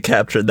maybe should have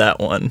captured that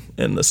one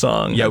in the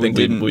song. Yeah, I think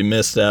we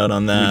missed out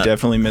on that. We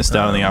definitely missed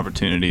out on the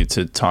opportunity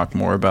to talk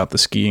more about the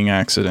skiing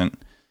accident.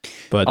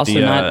 But also,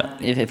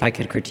 if I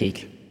could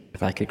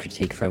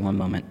critique for one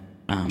moment.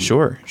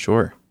 Sure.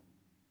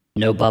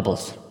 No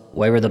bubbles.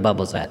 Where were the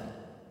bubbles at?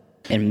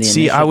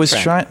 I was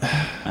trying.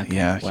 Okay,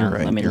 yeah, well, you're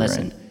right. I mean,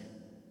 listen.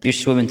 You're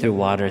swimming through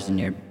waters and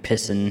you're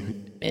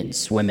pissing and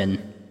swimming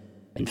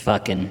and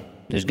fucking.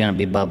 There's gonna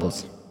be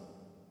bubbles,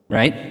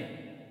 right?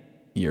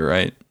 You're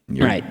right.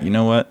 Right. You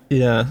know what?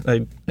 Yeah,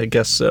 I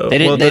guess so. They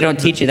don't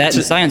teach you that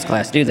in science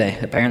class, do they?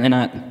 Apparently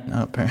not.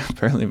 No,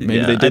 apparently maybe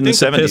they did in the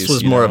 70s. Piss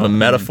was more of a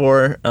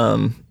metaphor.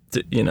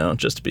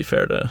 Just to be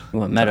fair to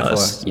metaphor.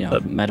 us.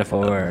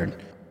 Metaphor or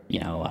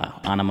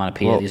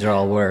onomatopoeia. Well, these are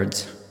all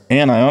words.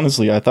 And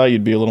I thought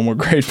you'd be a little more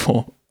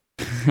grateful.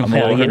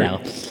 Well,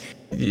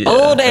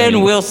 old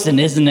Ann Wilson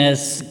isn't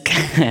as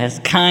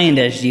kind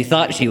as you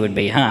thought she would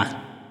be, huh?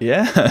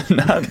 Yeah,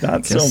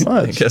 not so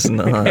much. I guess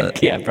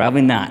not. Yeah,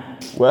 probably not.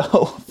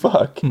 Well,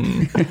 fuck.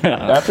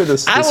 After the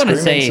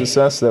screaming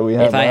success that we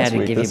had last week, if I had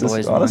to give you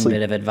boys one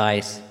bit of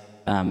advice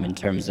in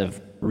terms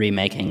of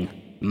remaking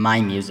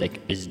my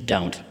music, is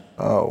don't.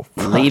 Oh,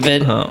 fuck. Leave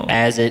it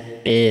as it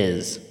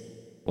is.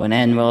 When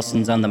Ann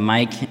Wilson's on the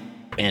mic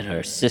and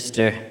her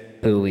sister,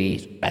 who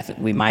we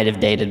might have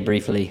dated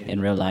briefly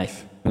in real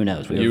life. Who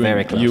knows? We were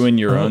very close. You and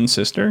your own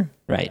sister?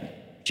 Right.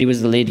 She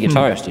was the lead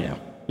guitarist,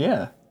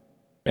 Yeah.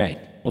 Right.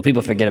 Well,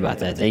 people forget about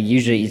that. They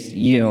usually,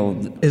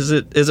 Is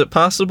it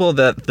possible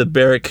that the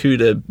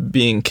Barracuda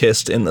being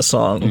kissed in the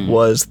song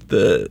was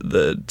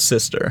the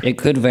sister? It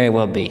could very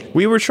well be.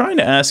 We were trying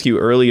to ask you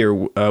earlier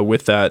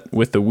with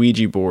the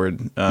Ouija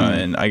board,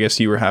 and I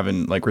guess you were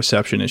having like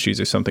reception issues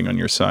or something on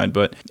your side.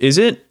 But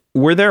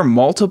were there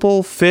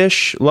multiple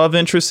fish love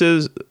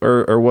interests,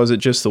 or was it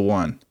just the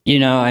one?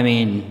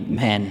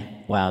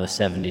 Wow, the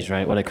 70s,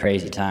 right? What a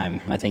crazy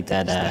time. I think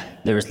that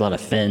there was a lot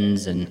of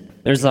fins, and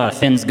there's a lot of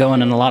fins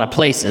going in a lot of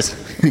places,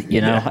 We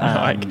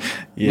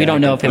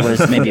don't know if it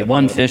was maybe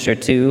one fish or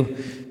two,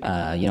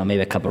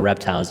 maybe a couple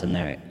reptiles in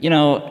there.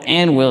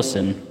 Ann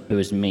Wilson, who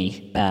is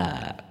me,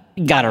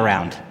 got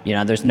around.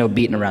 There's no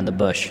beating around the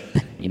bush.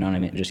 You know what I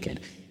mean? Just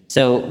kidding.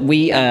 So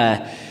we...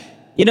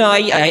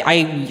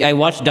 I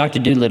watched Dr.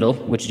 Dolittle,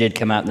 which did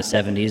come out in the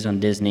 70s on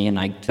Disney, and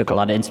I took a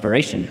lot of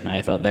inspiration.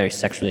 I felt very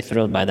sexually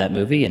thrilled by that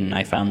movie, and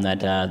I found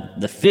that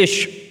the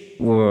fish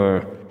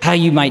were, how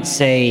you might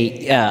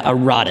say,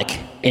 erotic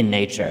in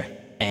nature.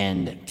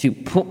 And to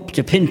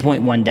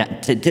pinpoint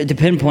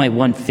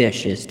one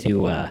fish is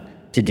to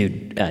do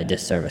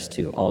disservice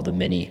to all the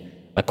many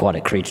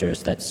aquatic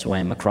creatures that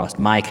swam across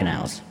my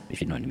canals,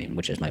 if you know what I mean,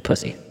 which is my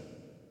pussy.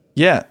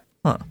 Yeah.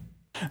 Huh.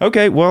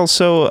 Okay, well,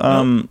 so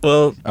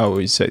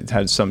we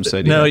had some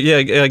say. No,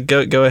 yeah,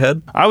 go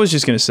ahead. I was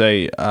just gonna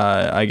say,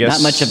 I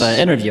guess not much of an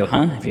interview,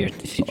 huh?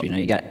 If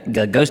you got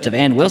the ghost of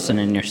Ann Wilson,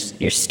 and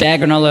you're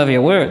staggering all over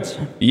your words.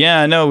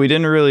 Yeah, no, we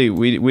didn't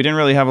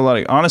really have a lot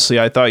of. Honestly,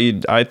 I thought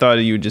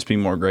you'd just be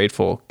more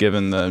grateful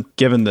given the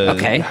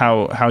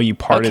how you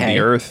parted the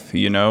earth,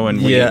 and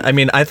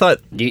I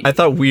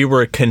thought we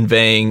were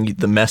conveying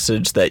the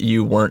message that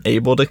you weren't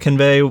able to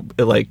convey,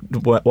 like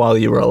while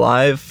you were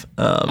alive.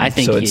 I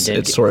think so you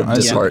did. It's sort of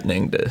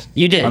disheartening to.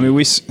 You did. I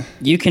mean,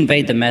 you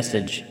conveyed the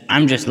message.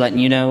 I'm just letting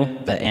you know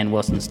that Ann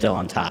Wilson's still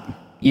on top.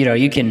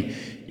 You can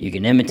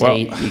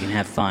imitate, you can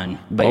have fun,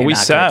 but we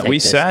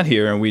sat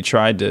here and we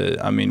tried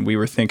to. I mean, we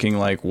were thinking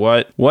like,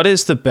 what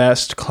is the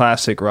best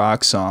classic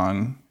rock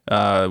song?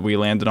 We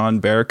landed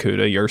on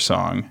Barracuda, your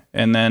song,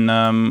 and then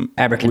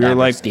Abracadabra, we were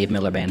like, Steve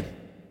Miller Band.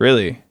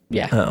 Really?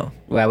 Yeah. Oh.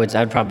 Well,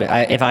 I'd probably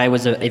if I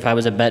was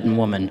a betting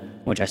woman,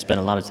 which I spent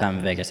a lot of time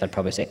in Vegas, I'd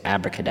probably say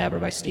Abracadabra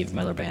by Steve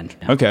Miller Band.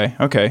 Yeah.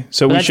 Okay.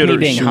 So we should have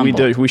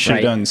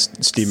done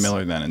Steve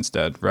Miller then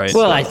instead, right?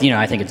 Well, I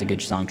think it's a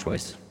good song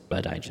choice,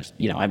 but I just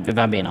if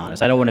I'm being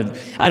honest, I don't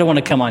want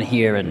to come on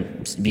here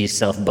and be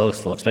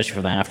self-boastful, especially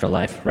for the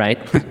afterlife, right?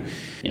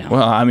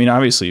 Well, I mean,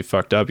 obviously you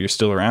fucked up. You're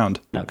still around.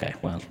 Okay.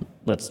 Well,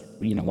 let's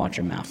watch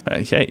your mouth.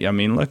 Hey, I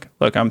mean, look,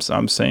 I'm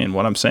saying,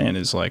 what I'm saying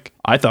is, like,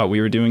 I thought we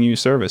were doing you a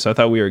service. I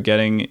thought we were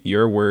getting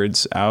your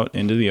words out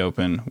into the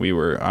open.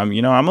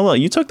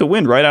 You took the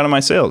wind right out of my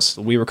sails.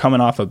 We were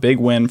coming off a big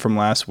win from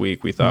last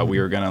week. We thought we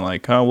were going to,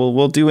 like, oh, well,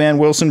 we'll do Ann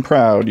Wilson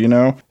proud,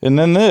 and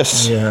then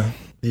this. Yeah.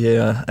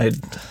 I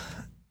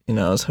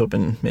was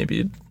hoping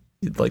maybe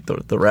you'd like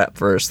the rap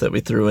verse that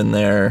we threw in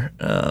there.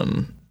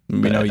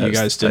 You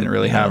guys didn't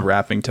really have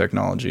rapping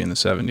technology in the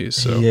 70s,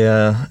 so.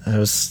 Yeah, I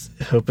was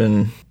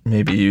hoping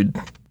maybe you'd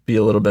be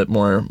a little bit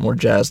more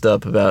jazzed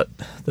up about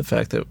the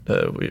fact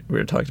that we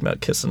were talking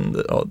about kissing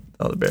all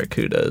the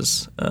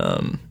barracudas,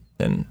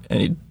 and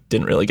you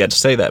didn't really get to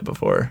say that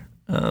before.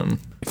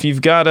 If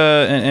you've got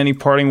any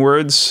parting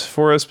words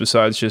for us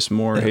besides just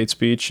more hate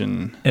speech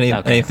and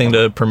anything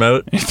to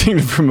promote? Anything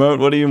to promote?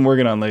 What have you been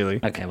working on lately?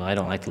 Okay, well, I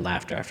don't like the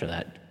laughter after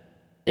that.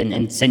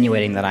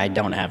 Insinuating that I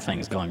don't have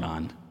things going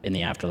on in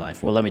the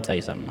afterlife. Well, let me tell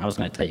you something. I was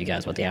going to tell you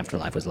guys what the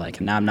afterlife was like,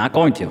 and now I'm not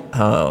going to.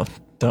 Oh,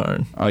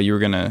 darn. Oh, you were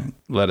going to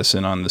let us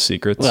in on the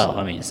secrets? Well,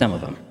 I mean, some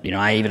of them.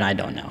 I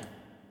don't know.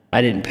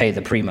 I didn't pay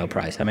the primo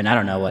price. I mean, I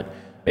don't know what.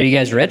 Are you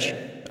guys rich?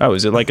 Oh,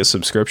 is it like a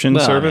subscription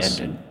service?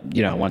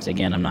 Once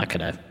again, I'm not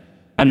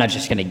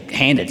just going to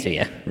hand it to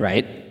you,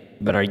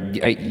 right? But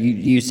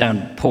you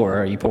sound poor.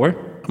 Are you poor?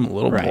 I'm a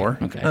little poor.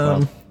 Okay.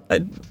 Well,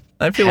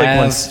 I feel like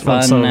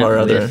once some of our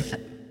other...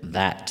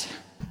 that.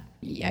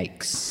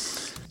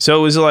 Yikes. So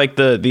it was like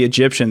the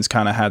Egyptians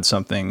kind of had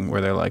something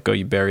where they're like, oh,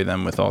 you bury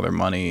them with all their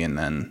money, and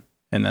then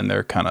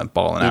they're kind of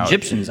balling out. The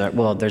Egyptians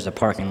there's a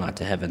parking lot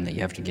to heaven that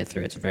you have to get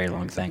through. It's a very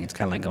long thing. It's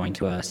kind of like going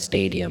to a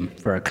stadium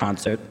for a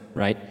concert,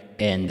 right?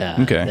 And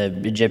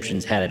the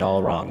Egyptians had it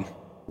all wrong.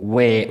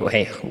 Way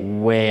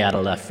out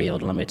of left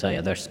field, let me tell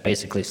you. They're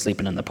basically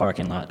sleeping in the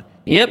parking lot.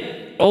 Yep,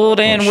 old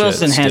Ann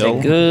Wilson has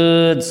a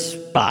good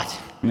spot.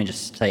 Let me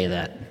just tell you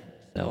that.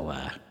 So,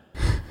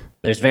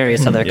 there's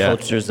various other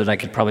cultures that I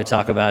could probably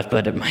talk about,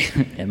 but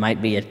it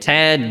might be a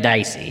tad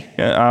dicey.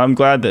 Yeah, I'm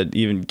glad that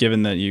even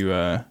given that you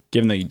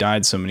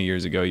died so many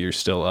years ago, you're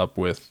still up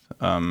with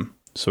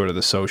sort of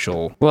the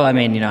social. Well, I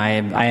mean, I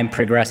am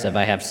progressive.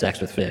 I have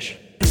sex with fish.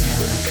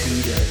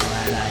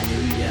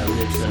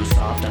 Lips so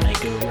soft, I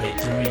go right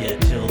through you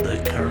till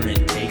the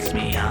current takes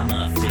me. I'm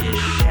a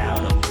fish.